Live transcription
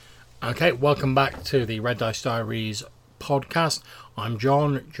Okay, welcome back to the Red Dice Diaries podcast. I'm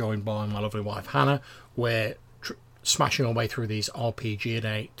John, joined by my lovely wife Hannah. We're smashing our way through these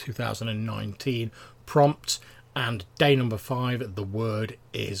RPGaDay2019 prompts, and day number 5, the word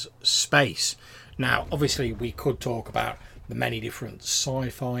is space. Now, obviously, we could talk about the many different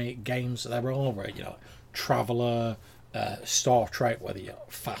sci-fi games that there are, where, you know, Traveller, Star Trek, whether you're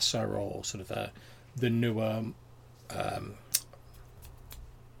FASA or sort of the newer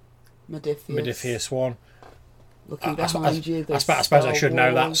Modiphius one. Looking behind you, I suppose I should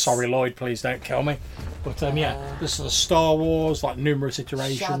know that. Sorry, Lloyd, please don't kill me. But yeah, there's sort of Star Wars, like numerous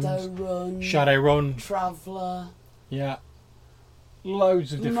iterations. Shadowrun. Traveller. Yeah.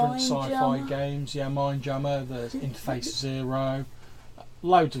 Loads of different sci-fi games. Yeah, Mindjammer, there's Interface Zero.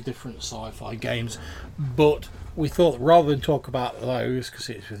 Loads of different sci-fi games. But we thought rather than talk about those, because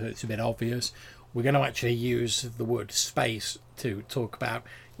it's a bit obvious, we're going to actually use the word space to talk about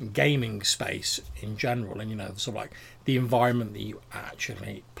gaming space in general, and, you know, sort of like the environment that you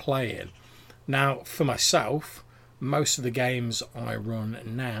actually play in. Now, for myself, most of the games I run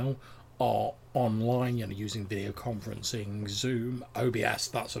now are online, you know, using video conferencing, Zoom, OBS,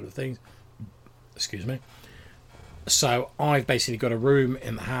 that sort of thing. Excuse me. So I've basically got a room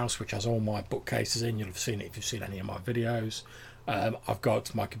in the house which has all my bookcases in. You'll have seen it if you've seen any of my videos. I've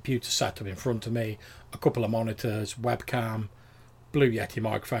got my computer set up in front of me, a couple of monitors, webcam, Blue Yeti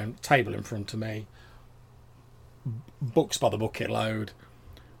microphone, table in front of me, books by the bucket load,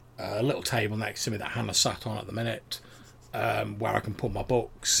 a little table next to me that Hannah sat on at the minute, where I can put my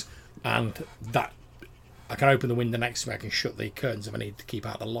books, and that I can open the window next to me, I can shut the curtains if I need to keep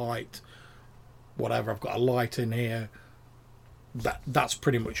out the light, whatever. I've got a light in here. That's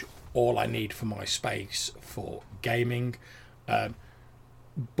pretty much all I need for my space for gaming.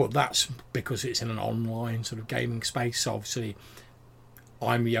 But that's because it's in an online sort of gaming space, so obviously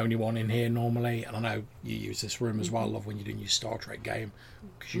I'm the only one in here normally, and I know you use this room as well, love, when you're doing your Star Trek game,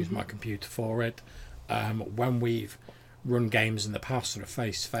 because you use my computer for it. When we've run games in the past, sort of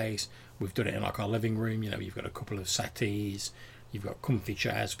face to face, we've done it in like our living room. You know, you've got a couple of settees, you've got comfy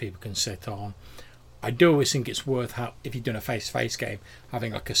chairs people can sit on. I do always think it's worth, if you're doing a face to face game,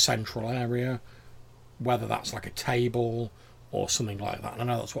 having like a central area, whether that's like a table or something like that. And I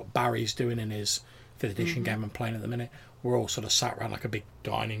know that's what Barry's doing in his 5th edition game I'm playing at the minute. We're all sort of sat around like a big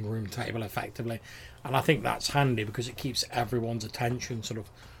dining room table effectively, and I think that's handy because it keeps everyone's attention sort of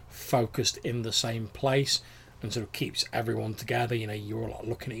focused in the same place and sort of keeps everyone together. You know, you're all like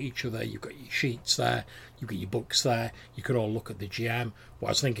looking at each other, you've got your sheets there, you've got your books there, you could all look at the GM.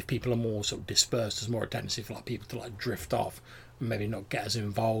 Whereas I think if people are more sort of dispersed, there's more a tendency for like people to like drift off and maybe not get as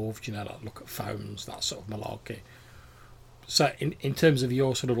involved, you know, like look at phones, that sort of malarkey. So in terms of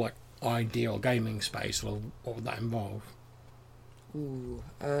your sort of like ideal gaming space, what would that involve?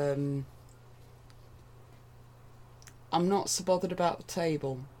 I'm not so bothered about the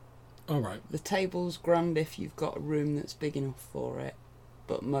table. Alright. The table's grand if you've got a room that's big enough for it,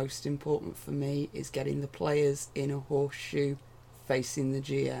 but most important for me is getting the players in a horseshoe facing the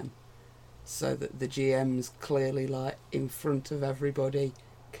GM, so that the GM's clearly like in front of everybody,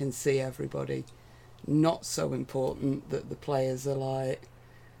 can see everybody. Not so important that the players are like,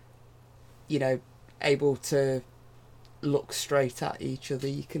 you know, able to look straight at each other.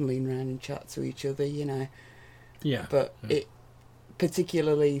 You can lean around and chat to each other, you know. Yeah. But it,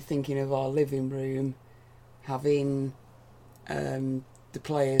 particularly thinking of our living room, having the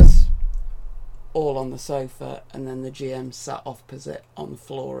players all on the sofa and then the GM sat opposite on the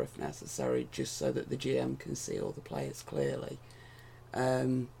floor if necessary, just so that the GM can see all the players clearly.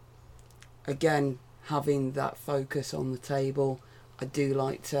 Again, having that focus on the table. I do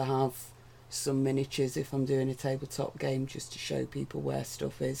like to have some miniatures if I'm doing a tabletop game, just to show people where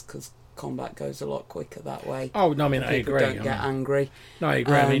stuff is, because combat goes a lot quicker that way. Oh no, I mean, I agree. Don't get angry. No, I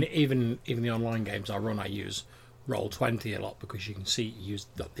agree. I mean, even the online games I run, I use Roll20 a lot, because you can see, use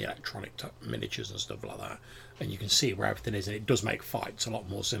the electronic miniatures and stuff like that, and you can see where everything is, and it does make fights a lot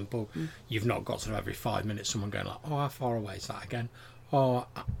more simple. You've not got sort of every 5 minutes someone going like, oh, how far away is that again? Oh,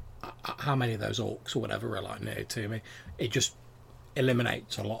 how many of those orcs or whatever are like near to me? It just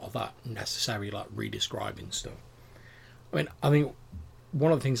eliminates a lot of that necessary like redescribing stuff. I mean, I think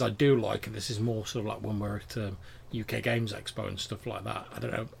one of the things I do like, and this is more sort of like when we're at UK Games Expo and stuff like that, I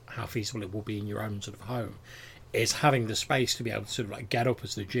don't know how feasible it will be in your own sort of home, is having the space to be able to sort of like get up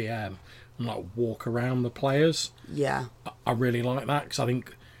as the GM and like walk around the players. Yeah, I really like that, because I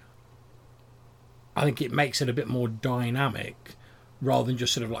think it makes it a bit more dynamic, rather than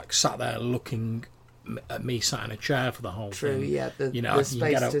just sort of like sat there looking at me sat in a chair for the whole thing. True, yeah. You know, the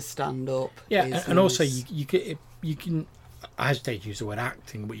space to stand up. Yeah, is and also nice. you can I hesitate to use the word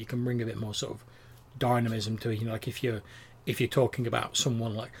acting, but you can bring a bit more sort of dynamism to it. You know, like if you're talking about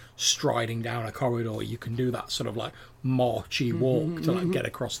someone like striding down a corridor, you can do that sort of like marchy walk to like get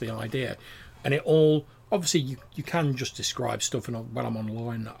across the idea. And it all, obviously you can just describe stuff, and when I'm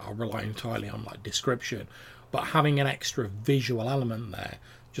online I rely entirely on like description, but having an extra visual element there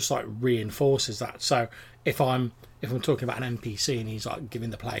just like reinforces that. So if I'm talking about an NPC and he's like giving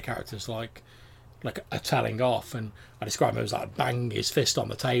the player characters like a telling off, and I describe him as like bang his fist on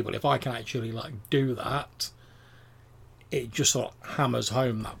the table, if I can actually like do that, it just sort of hammers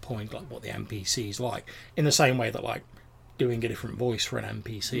home that point, like what the NPC is like, in the same way that like doing a different voice for an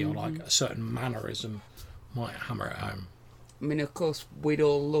NPC or like a certain mannerism might hammer it home. I mean, of course, we'd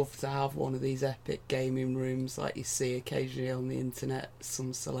all love to have one of these epic gaming rooms like you see occasionally on the internet,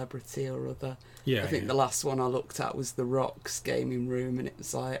 some celebrity or other. Yeah, I think the last one I looked at was The Rock's gaming room, and it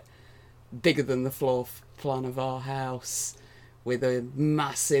was like bigger than the floor plan of our house, with a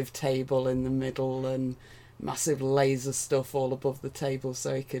massive table in the middle and massive laser stuff all above the table,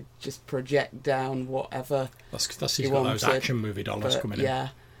 so he could just project down whatever. That's he's got those action movie dollars coming in. Yeah,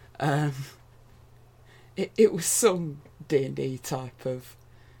 it was some D&D type of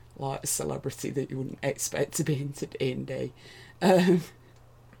like celebrity that you wouldn't expect to be into D&D.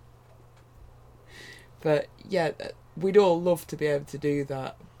 But yeah, we'd all love to be able to do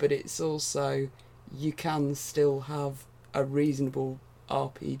that, but it's also, you can still have a reasonable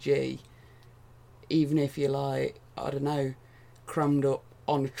RPG even if you're like, I don't know, crammed up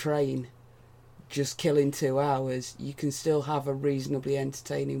on a train just killing 2 hours. You can still have a reasonably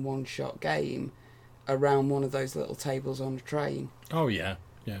entertaining one-shot game around one of those little tables on a train. Oh yeah,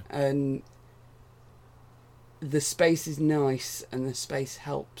 yeah. And the space is nice and the space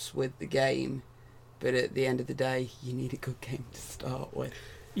helps with the game, but at the end of the day you need a good game to start with.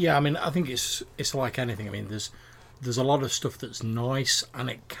 Yeah, I mean, I think it's like anything. I mean, there's a lot of stuff that's nice and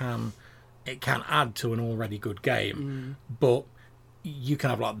it can add to an already good game, but you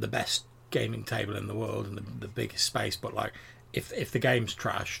can have like the best gaming table in the world and the biggest space, but like if the game's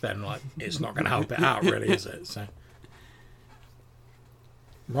trash, then like it's not going to help it out, really, is it? So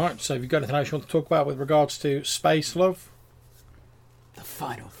right, so have you got anything else you want to talk about with regards to space, love? The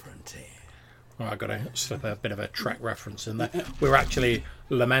final frontier. Well, I got to slip a bit of a Trek reference in there. We were actually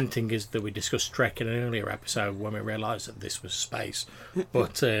lamenting is that we discussed Trek in an earlier episode when we realised that this was space,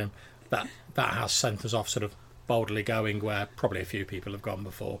 but that has sent us off sort of boldly going where probably a few people have gone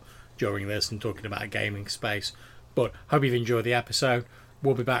before during this and talking about gaming space. But hope you've enjoyed the episode.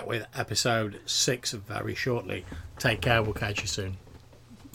 We'll be back with episode 6 very shortly. Take care. We'll catch you soon.